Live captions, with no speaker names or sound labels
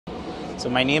So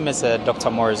my name is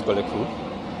Dr. Morris Gorleku.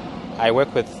 I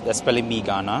work with the Spelling Bee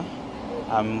Ghana.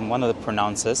 I'm one of the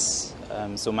pronouncers.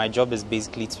 So my job is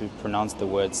basically to pronounce the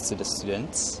words to the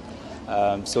students.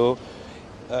 Over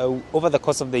the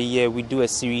course of the year, we do a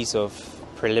series of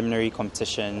preliminary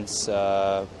competitions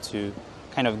to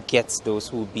kind of get those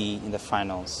who will be in the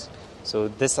finals. So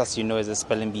this, as you know, is the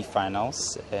Spelling Bee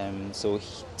Finals.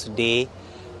 Today,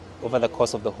 over the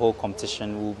course of the whole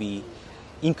competition, we'll be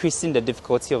increasing the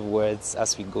difficulty of words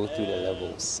as we go through the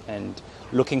levels and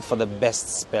looking for the best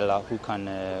speller who can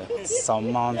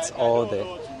surmount all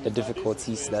the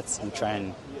difficulties that we try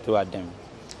and throw at them.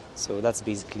 So that's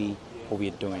basically what we're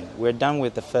doing. We're done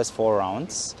with the first 4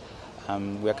 rounds.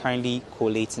 We're currently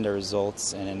collating the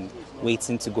results and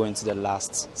waiting to go into the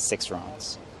last 6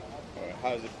 rounds.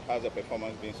 How's the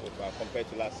performance been so far compared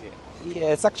to last year?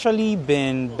 Yeah, it's actually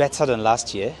been better than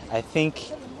last year. I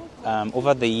think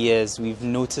over the years we've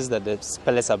noticed that the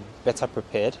spellers are better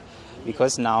prepared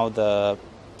because now the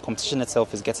competition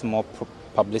itself is getting more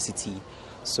publicity.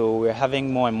 So we're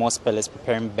having more and more spellers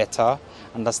preparing better,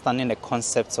 understanding the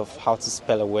concepts of how to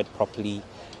spell a word properly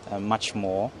much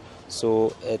more.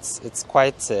 So it's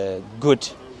quite good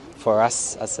for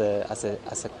us as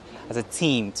a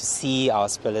team to see our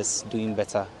spellers doing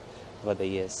better over the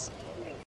years.